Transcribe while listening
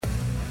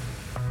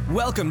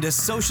Welcome to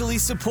Socially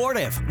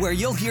Supportive, where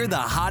you'll hear the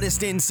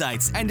hottest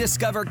insights and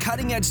discover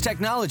cutting-edge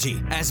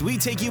technology as we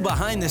take you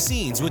behind the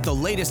scenes with the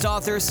latest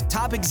authors,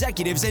 top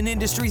executives, and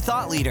industry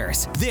thought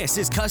leaders. This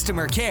is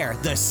Customer Care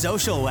the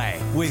Social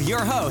Way with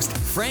your host,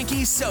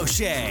 Frankie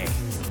Soche.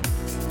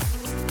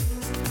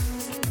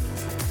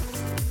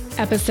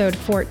 Episode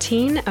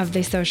 14 of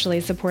the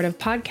Socially Supportive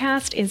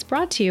podcast is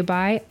brought to you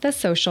by The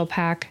Social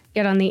Pack.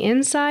 Get on the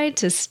inside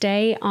to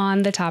stay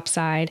on the top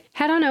side.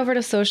 Head on over to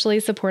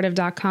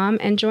sociallysupportive.com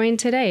and join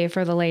today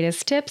for the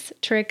latest tips,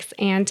 tricks,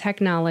 and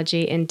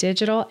technology in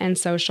digital and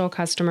social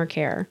customer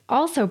care.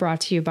 Also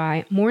brought to you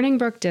by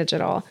Morningbrook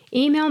Digital.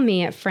 Email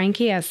me at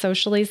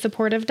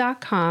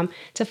frankie@sociallysupportive.com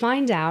to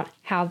find out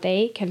how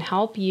they can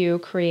help you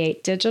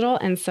create digital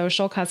and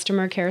social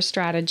customer care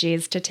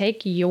strategies to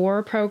take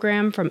your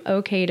program from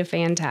okay to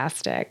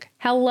fantastic.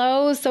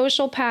 Hello,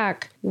 Social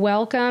Pack.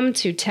 Welcome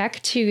to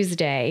Tech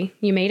Tuesday.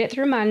 You made it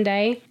through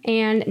Monday,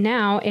 and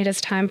now it is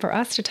time for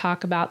us to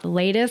talk about the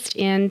latest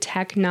in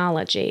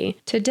technology.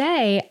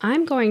 Today,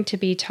 I'm going to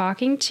be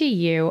talking to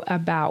you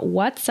about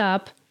what's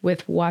up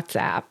with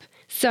WhatsApp.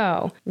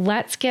 So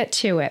let's get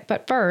to it.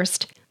 But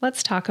first,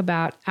 let's talk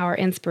about our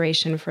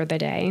inspiration for the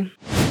day.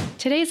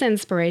 Today's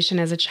inspiration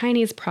is a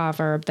Chinese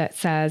proverb that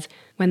says,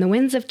 "When the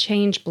winds of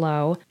change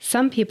blow,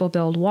 some people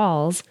build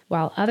walls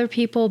while other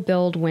people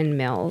build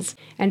windmills."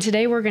 And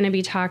today we're going to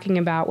be talking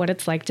about what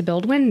it's like to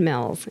build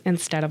windmills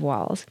instead of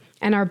walls.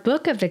 And our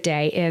book of the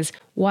day is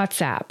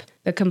WhatsApp,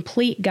 the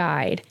Complete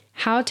Guide: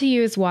 How to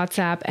Use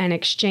WhatsApp and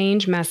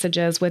Exchange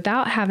Messages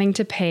Without Having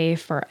to Pay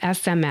for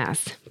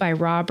SMS by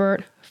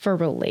Robert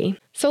Ferrulli.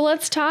 So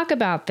let's talk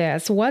about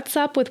this. What's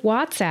up with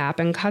WhatsApp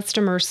and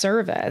customer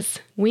service?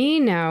 We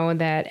know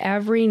that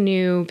every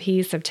new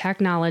piece of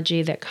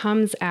technology that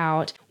comes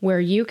out where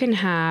you can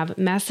have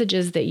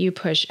messages that you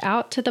push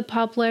out to the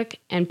public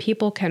and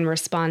people can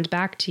respond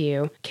back to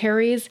you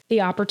carries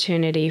the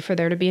opportunity for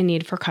there to be a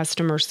need for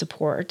customer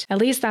support. At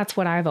least that's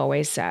what I've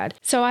always said.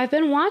 So I've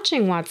been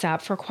watching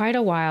WhatsApp for quite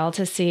a while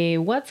to see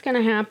what's going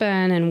to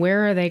happen and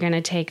where are they going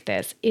to take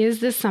this. Is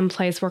this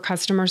someplace where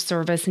customer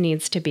service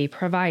needs to be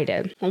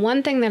provided? Well,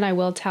 one thing that I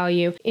will tell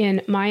you,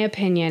 in my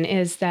opinion,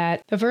 is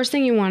that the first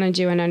thing you want to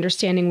do in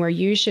understanding where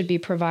you should be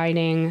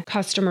providing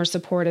customer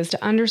support is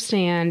to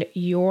understand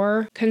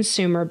your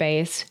consumer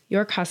base,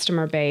 your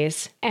customer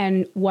base,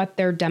 and what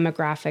their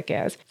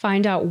demographic is.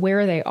 Find out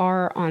where they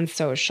are on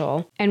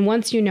social. And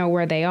once you know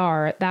where they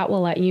are, that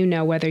will let you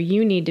know whether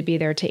you need to be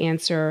there to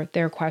answer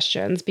their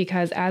questions.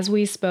 Because as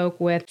we spoke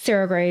with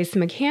Sarah Grace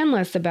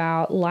McCandless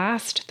about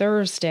last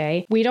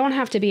Thursday, we don't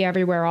have to be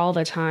everywhere all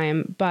the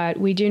time, but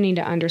we do need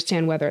to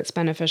understand whether it's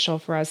beneficial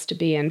for us to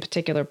be in a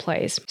particular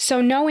place. So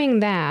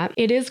knowing that,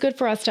 it is good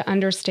for us to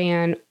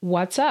understand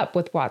what's up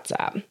with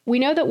WhatsApp. We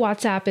know that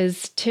WhatsApp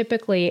is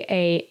typically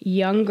a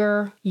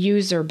younger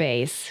user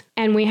base,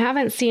 and we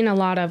haven't seen a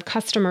lot of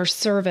customer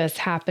service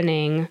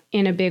happening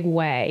in a big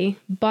way,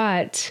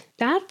 but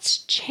that's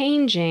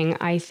changing,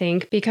 I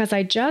think, because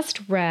I just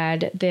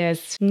read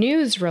this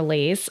news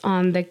release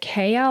on the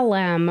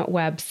KLM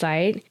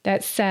website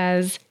that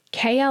says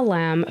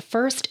KLM,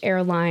 first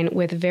airline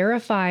with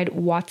verified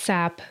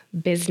WhatsApp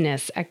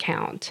business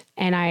account.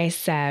 And I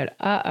said,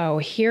 uh-oh,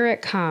 here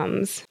it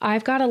comes.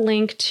 I've got a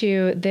link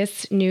to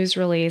this news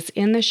release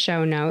in the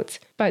show notes.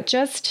 But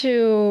just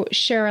to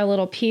share a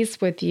little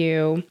piece with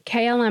you,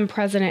 KLM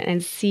President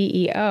and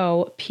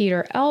CEO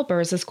Peter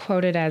Elbers is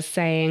quoted as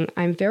saying,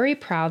 "I'm very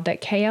proud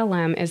that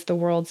KLM is the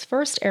world's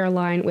first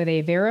airline with a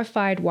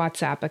verified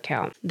WhatsApp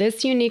account.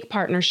 This unique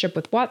partnership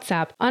with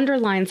WhatsApp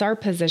underlines our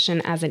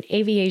position as an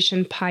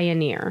aviation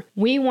pioneer.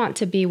 We want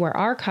to be where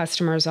our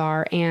customers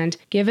are, and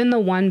given the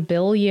 1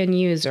 billion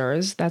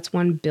users, that's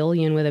 1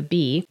 billion with a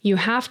B, you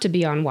have to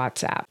be on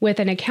WhatsApp.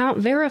 With an account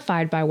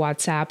verified by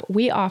WhatsApp,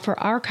 we offer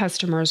our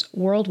customers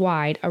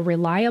worldwide a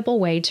reliable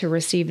way to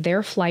receive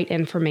their flight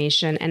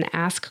information and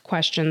ask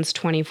questions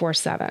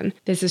 24/7.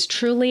 This is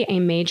truly a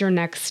major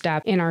next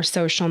step in our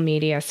social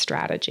media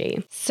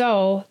strategy."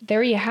 So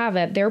there you have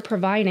it. They're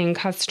providing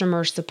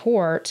customer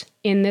support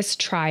in this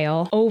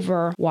trial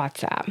over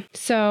WhatsApp.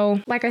 So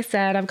like I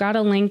said, I've got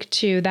a link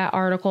to that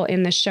article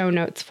in the show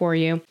notes for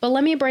you, but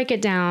let me break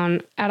it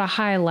down at a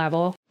high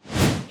level.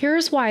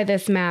 Here's why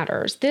this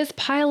matters. This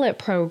pilot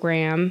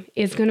program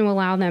is going to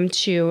allow them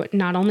to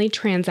not only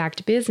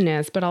transact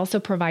business, but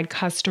also provide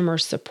customer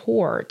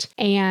support.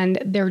 And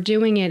they're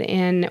doing it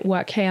in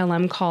what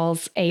KLM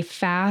calls a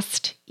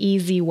fast,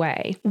 easy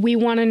way. We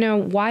want to know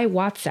why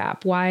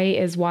WhatsApp. Why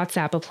is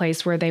WhatsApp a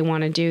place where they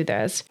want to do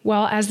this?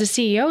 Well, as the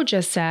CEO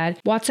just said,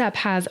 WhatsApp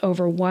has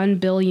over 1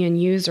 billion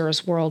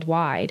users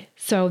worldwide.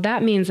 So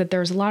that means that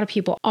there's a lot of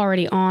people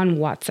already on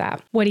WhatsApp.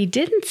 What he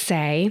didn't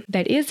say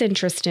that is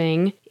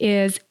interesting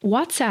is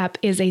WhatsApp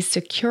is a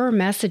secure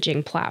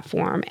messaging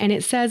platform. And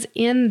it says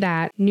in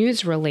that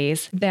news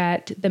release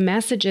that the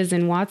messages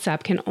in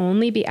WhatsApp can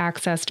only be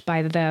accessed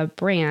by the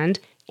brand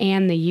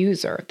and the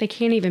user. They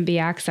can't even be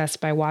accessed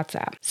by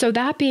WhatsApp. So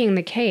that being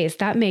the case,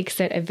 that makes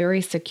it a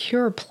very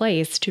secure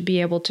place to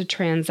be able to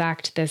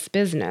transact this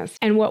business.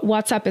 And what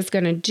WhatsApp is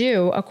going to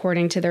do,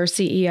 according to their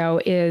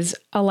CEO, is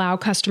allow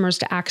customers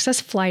to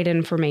access flight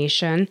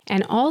information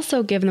and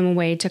also give them a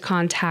way to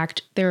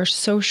contact their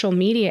social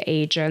media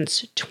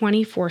agents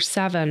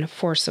 24/7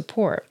 for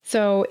support.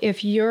 So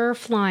if you're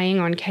flying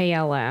on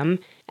KLM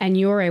and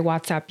you're a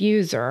WhatsApp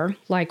user,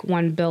 like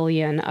 1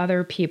 billion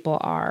other people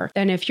are,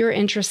 then if you're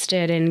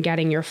interested in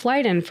getting your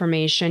flight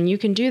information, you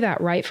can do that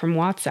right from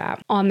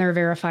WhatsApp on their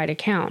verified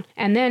account.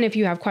 And then if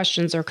you have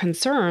questions or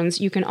concerns,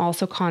 you can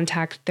also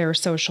contact their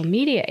social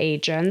media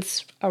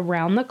agents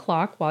around the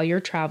clock while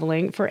you're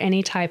traveling for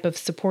any type of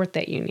support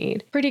that you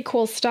need. Pretty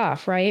cool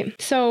stuff, right?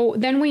 So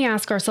then we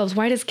ask ourselves,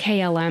 why does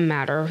KLM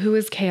matter? Who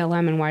is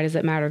KLM and why does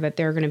it matter that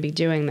they're going to be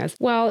doing this?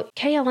 Well,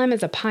 KLM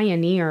is a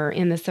pioneer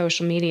in the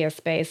social media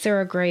space.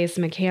 Sarah Grace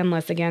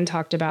McCandless again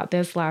talked about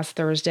this last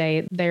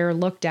Thursday. They're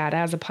looked at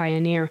as a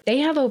pioneer. They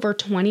have over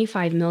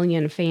 25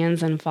 million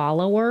fans and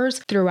followers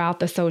throughout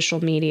the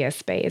social media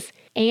space.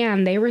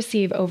 And they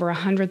receive over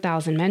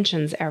 100,000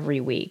 mentions every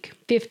week.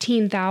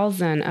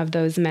 15,000 of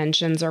those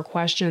mentions are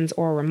questions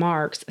or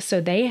remarks. So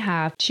they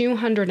have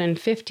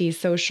 250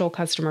 social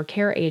customer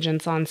care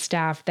agents on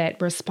staff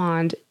that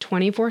respond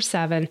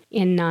 24/7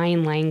 in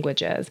 9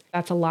 languages.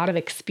 That's a lot of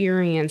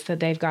experience that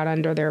they've got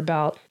under their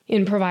belt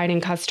in providing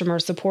customer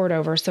support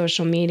over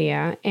social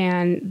media,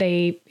 and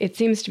it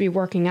seems to be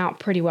working out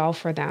pretty well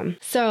for them.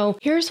 So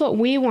here's what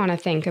we want to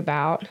think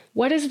about.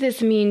 What does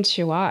this mean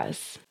to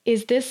us?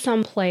 Is this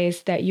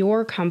someplace that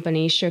your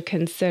company should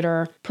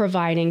consider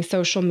providing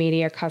social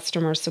media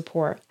customer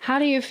support? How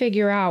do you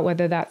figure out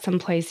whether that's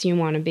someplace you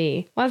want to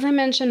be? Well, as I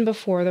mentioned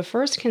before, the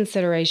first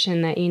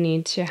consideration that you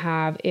need to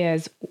have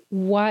is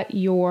what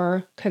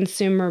your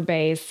consumer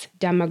base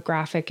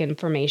demographic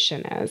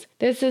information is.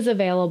 This is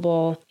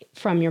available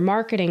from your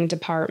marketing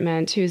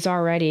department who's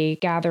already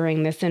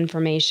gathering this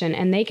information,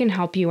 and they can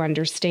help you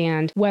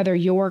understand whether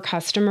your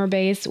customer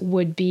base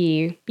would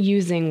be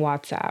using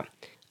WhatsApp.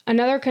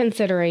 Another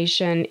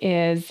consideration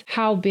is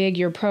how big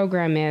your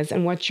program is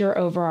and what your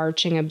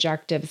overarching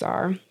objectives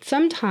are.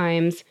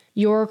 Sometimes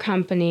your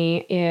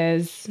company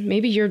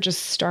maybe you're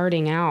just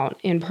starting out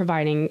in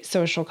providing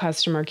social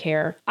customer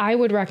care. I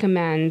would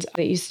recommend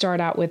that you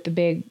start out with the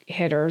big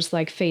hitters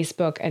like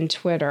Facebook and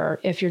Twitter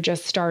if you're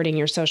just starting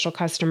your social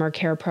customer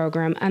care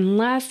program,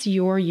 unless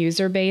your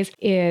user base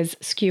is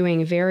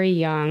skewing very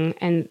young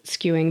and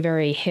skewing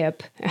very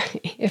hip,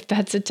 if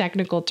that's a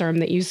technical term,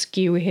 that you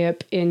skew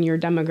hip in your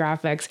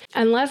demographics.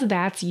 Unless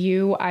that's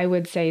you, I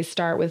would say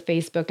start with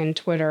Facebook and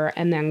Twitter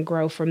and then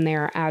grow from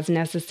there as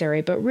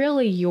necessary. But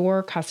really,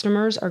 your customers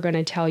are going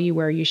to tell you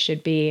where you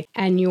should be,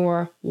 and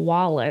your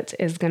wallet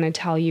is going to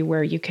tell you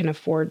where you can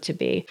afford to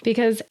be.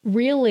 Because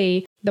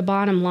really, the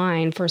bottom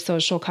line for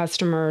social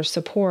customer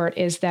support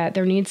is that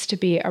there needs to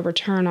be a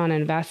return on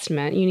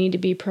investment. You need to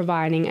be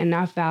providing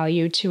enough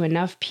value to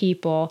enough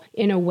people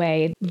in a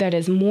way that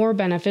is more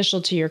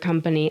beneficial to your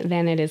company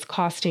than it is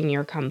costing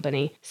your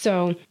company.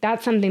 So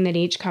that's something that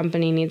each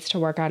company needs to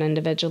work out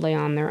individually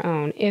on their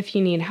own. If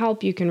you need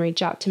help, you can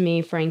reach out to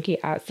me,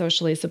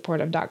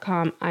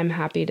 Frankie@sociallysupportive.com. I'm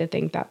happy to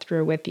think that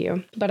through with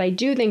you. But I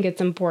do think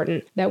it's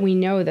important that we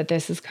know that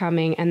this is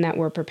coming and that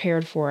we're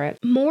prepared for it.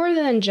 More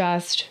than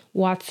just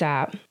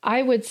WhatsApp,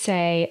 I would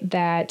say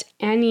that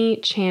any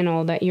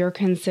channel that you're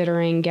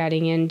considering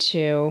getting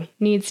into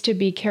needs to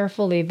be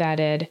carefully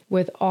vetted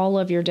with all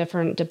of your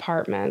different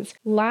departments.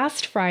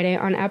 Last Friday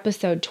on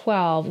episode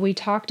 12, we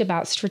talked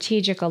about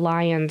strategic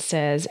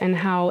alliances and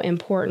how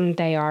important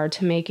they are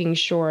to making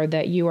sure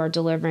that you are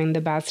delivering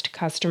the best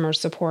customer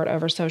support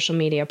over social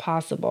media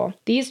possible.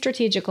 These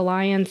strategic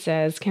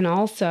alliances can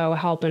also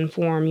help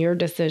inform your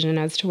decision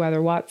as to whether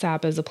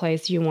WhatsApp is a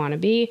place you want to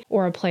be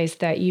or a place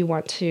that you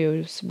want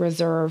to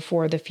reserve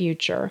for the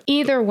future.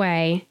 Either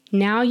way,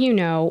 now you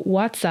know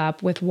what's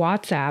up with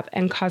WhatsApp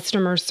and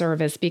customer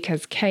service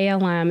because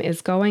KLM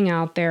is going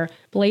out there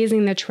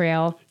blazing the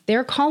trail.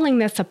 They're calling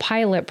this a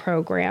pilot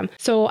program.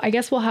 So I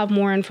guess we'll have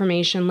more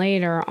information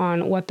later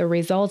on what the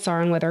results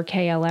are and whether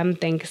KLM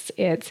thinks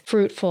it's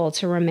fruitful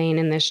to remain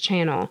in this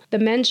channel. The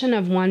mention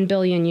of 1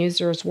 billion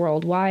users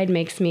worldwide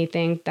makes me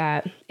think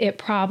that it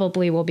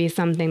probably will be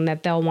something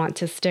that they'll want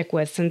to stick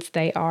with since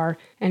they are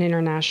an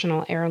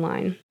international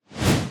airline.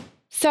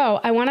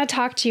 So I want to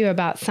talk to you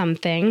about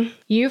something.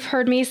 You've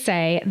heard me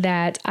say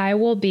that I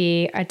will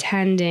be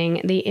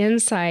attending the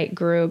Insight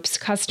Group's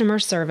Customer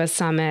Service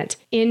Summit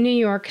in New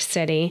York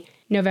City,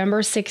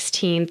 November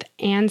 16th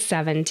and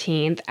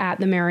 17th at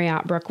the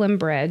Marriott Brooklyn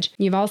Bridge.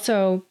 You've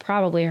also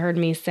probably heard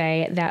me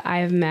say that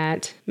I've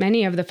met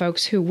many of the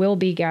folks who will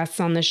be guests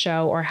on the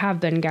show or have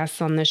been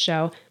guests on the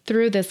show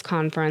through this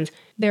conference.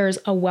 There's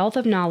a wealth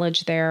of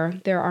knowledge there.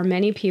 There are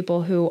many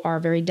people who are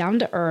very down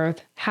to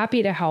earth,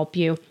 happy to help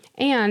you.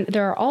 And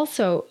there are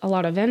also a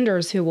lot of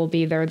vendors who will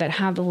be there that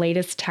have the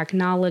latest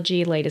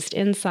technology, latest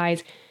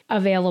insights,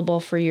 available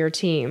for your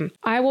team.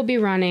 I will be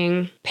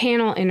running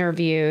panel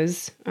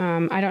interviews.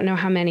 I don't know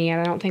how many yet.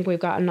 I don't think we've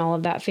gotten all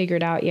of that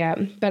figured out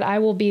yet, but I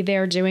will be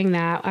there doing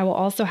that. I will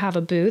also have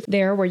a booth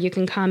there where you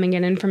can come and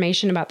get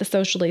information about the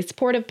Socially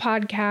Supportive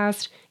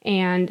podcast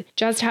and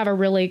just have a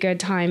really good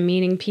time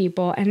meeting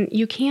people. And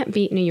you can't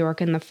beat New York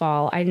in the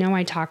fall. I know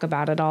I talk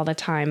about it all the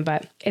time,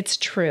 but it's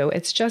true.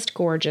 It's just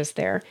gorgeous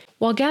there.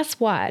 Well, guess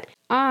what?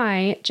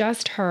 I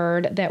just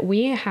heard that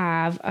we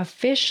have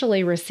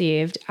officially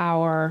received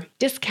our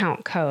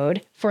discount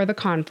code for the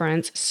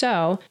conference.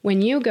 So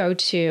when you go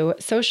to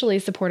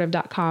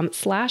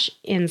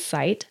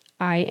sociallysupportive.com/insight,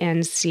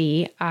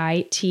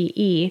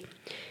 INCITE,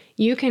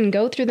 you can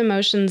go through the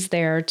motions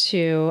there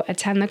to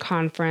attend the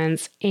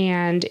conference,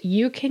 and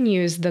you can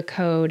use the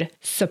code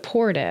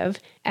SUPPORTIVE,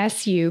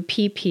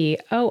 SUPPORTIVE,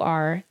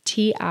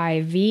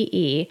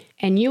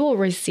 and you will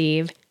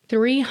receive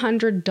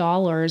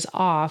 $300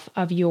 off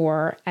of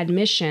your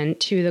admission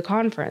to the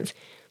conference.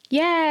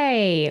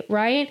 Yay,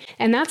 right?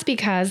 And that's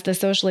because the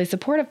Socially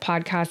Supportive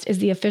podcast is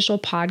the official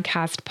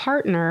podcast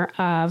partner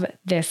of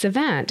this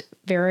event.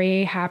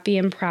 Very happy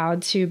and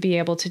proud to be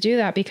able to do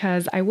that,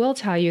 because I will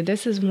tell you,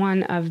 this is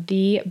one of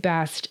the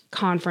best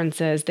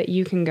conferences that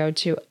you can go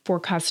to for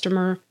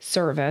customer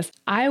service.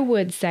 I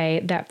would say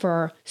that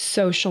for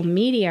social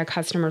media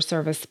customer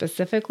service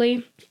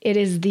specifically, it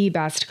is the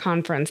best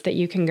conference that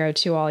you can go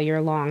to all year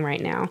long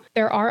right now.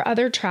 There are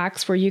other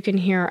tracks where you can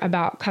hear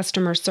about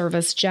customer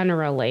service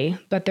generally,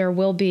 but there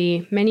will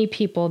be many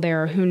people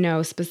there who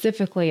know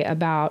specifically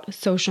about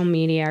social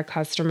media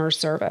customer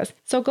service.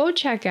 So go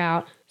check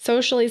out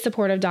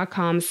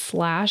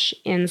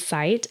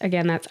sociallysupportive.com/insight.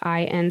 Again, that's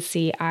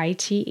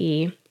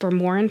INCITE for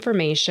more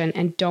information.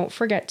 And don't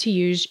forget to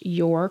use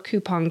your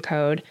coupon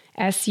code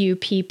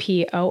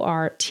SUPPORTIVE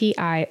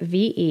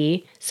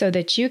so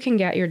that you can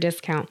get your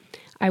discount.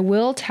 I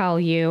will tell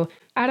you,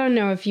 I don't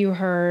know if you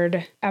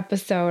heard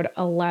episode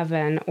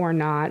 11 or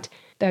not,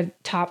 the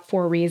top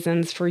 4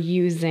 reasons for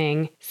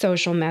using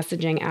social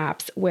messaging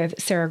apps with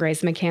Sarah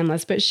Grace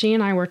McCandless, but she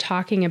and I were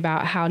talking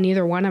about how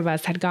neither one of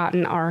us had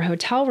gotten our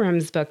hotel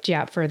rooms booked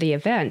yet for the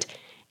event.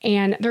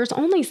 And there's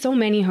only so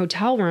many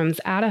hotel rooms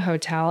at a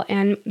hotel,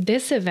 and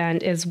this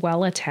event is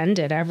well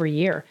attended every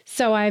year.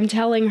 So I'm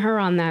telling her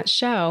on that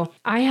show,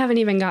 I haven't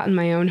even gotten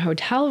my own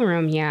hotel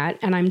room yet,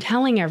 and I'm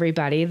telling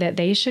everybody that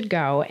they should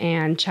go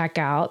and check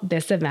out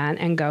this event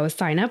and go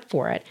sign up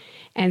for it.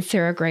 And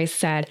Sarah Grace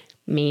said,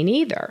 me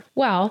neither.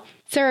 Well,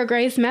 Sarah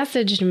Grace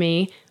messaged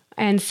me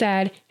and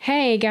said,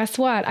 hey, guess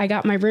what? I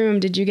got my room.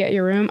 Did you get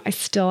your room? I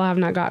still have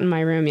not gotten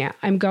my room yet.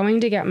 I'm going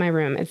to get my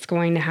room. It's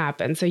going to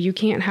happen. So you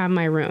can't have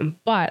my room.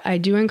 But I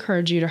do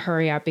encourage you to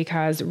hurry up,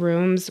 because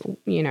rooms,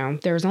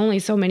 there's only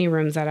so many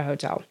rooms at a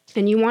hotel.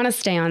 And you want to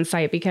stay on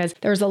site because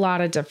there's a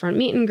lot of different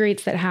meet and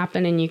greets that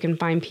happen, and you can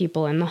find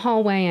people in the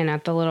hallway and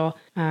at the little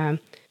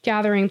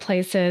gathering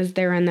places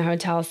there in the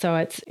hotel. So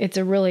it's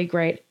a really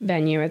great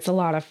venue. It's a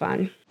lot of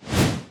fun.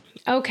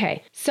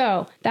 Okay,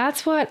 so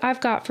that's what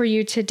I've got for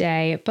you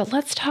today, but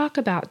let's talk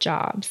about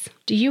jobs.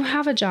 Do you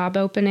have a job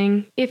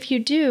opening? If you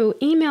do,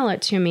 email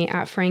it to me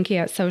at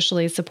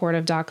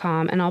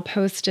frankie@sociallysupportive.com and I'll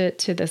post it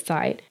to the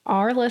site.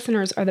 Our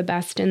listeners are the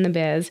best in the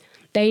biz.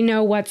 They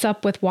know what's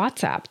up with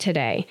WhatsApp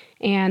today,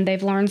 and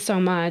they've learned so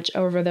much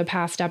over the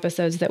past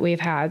episodes that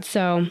we've had.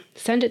 So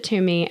send it to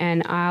me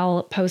and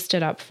I'll post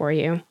it up for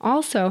you.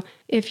 Also,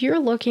 if you're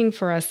looking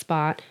for a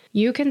spot,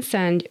 you can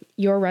send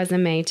your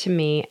resume to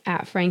me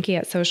at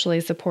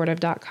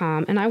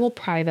frankie@sociallysupportive.com, and I will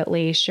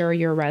privately share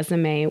your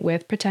resume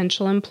with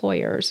potential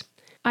employers.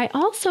 I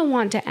also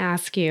want to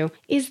ask you,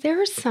 is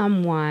there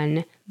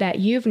someone that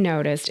you've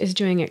noticed is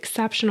doing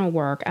exceptional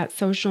work at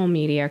social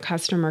media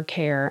customer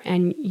care,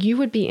 and you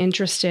would be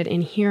interested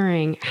in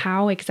hearing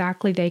how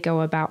exactly they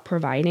go about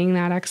providing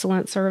that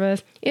excellent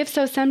service? If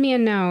so, send me a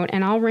note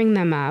and I'll ring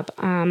them up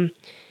and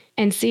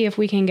see if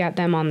we can get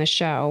them on the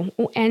show.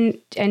 And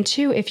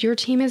two, if your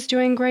team is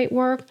doing great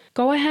work,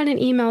 go ahead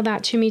and email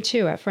that to me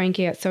too at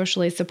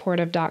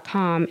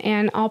frankie@sociallysupportive.com,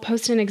 and I'll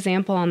post an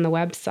example on the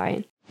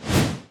website.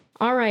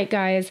 All right,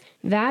 guys,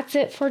 that's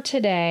it for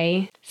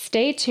today.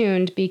 Stay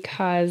tuned,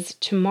 because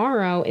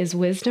tomorrow is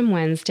Wisdom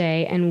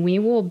Wednesday and we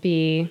will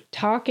be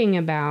talking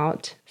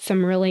about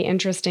some really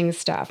interesting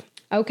stuff.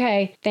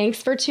 Okay,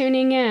 thanks for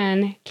tuning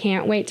in.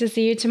 Can't wait to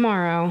see you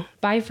tomorrow.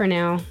 Bye for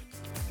now.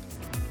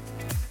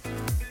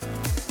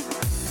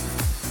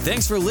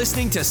 Thanks for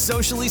listening to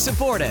Socially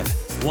Supportive.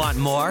 Want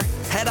more?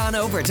 Head on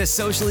over to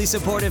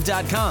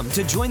sociallysupportive.com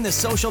to join the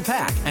Social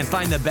Pack and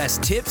find the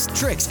best tips,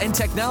 tricks, and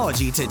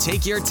technology to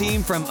take your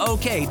team from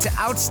okay to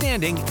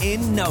outstanding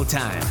in no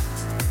time.